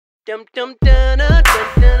Dum dum dum dum dum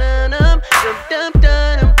dum dum dum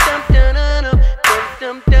dum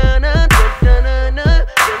dum dum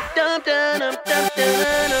dum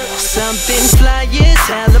dum. Something fly is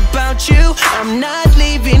hell about you. I'm not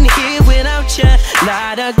leaving here without you.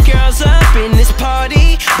 Lot of girls up in this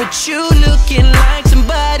party, but you looking like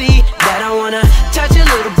somebody that I wanna touch a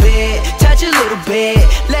little bit, touch a little bit.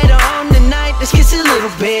 Later on tonight, let's kiss a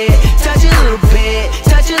little bit, touch a little bit,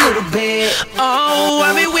 touch a little bit. Oh,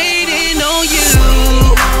 I've been waiting on you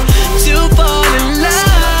to fall in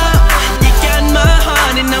love. You got my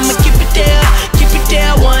heart and I'ma keep it there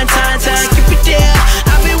one time, keep it there.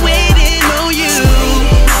 I've been waiting on you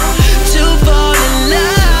to fall in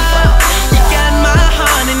love. You got my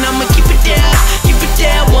heart and I'ma keep it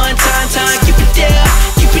there one time, keep it there,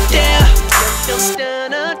 keep it there.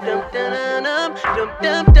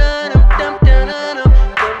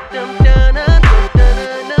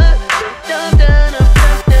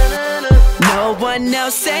 No one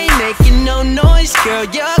else ain't making no noise, girl.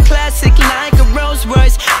 You're classic like a Rolls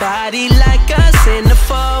Royce, body like a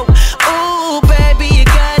centerfold. Ooh, baby, you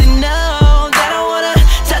gotta know that I wanna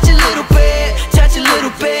touch a little bit, touch a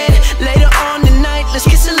little bit. Later on tonight, let's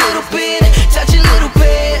kiss a little bit, touch a little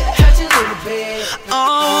bit, touch a little bit.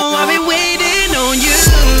 Oh, I've been waiting on you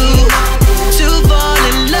to fall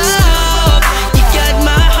in love. You got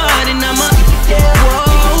my heart and I'ma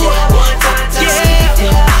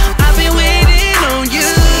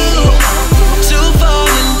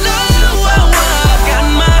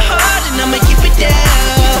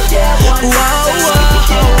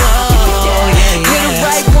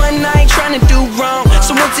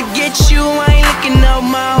you, I ain't looking no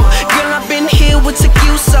more. Girl, I've been here, what took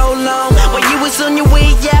you so long? While you was on your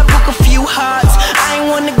way, yeah, I broke a few hearts. I ain't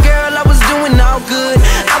want a girl, I was doing all good.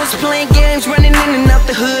 I was playing games, running in and out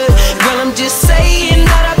the hood. Girl, I'm just saying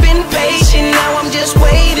that I've been patient. Now I'm just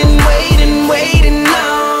waiting.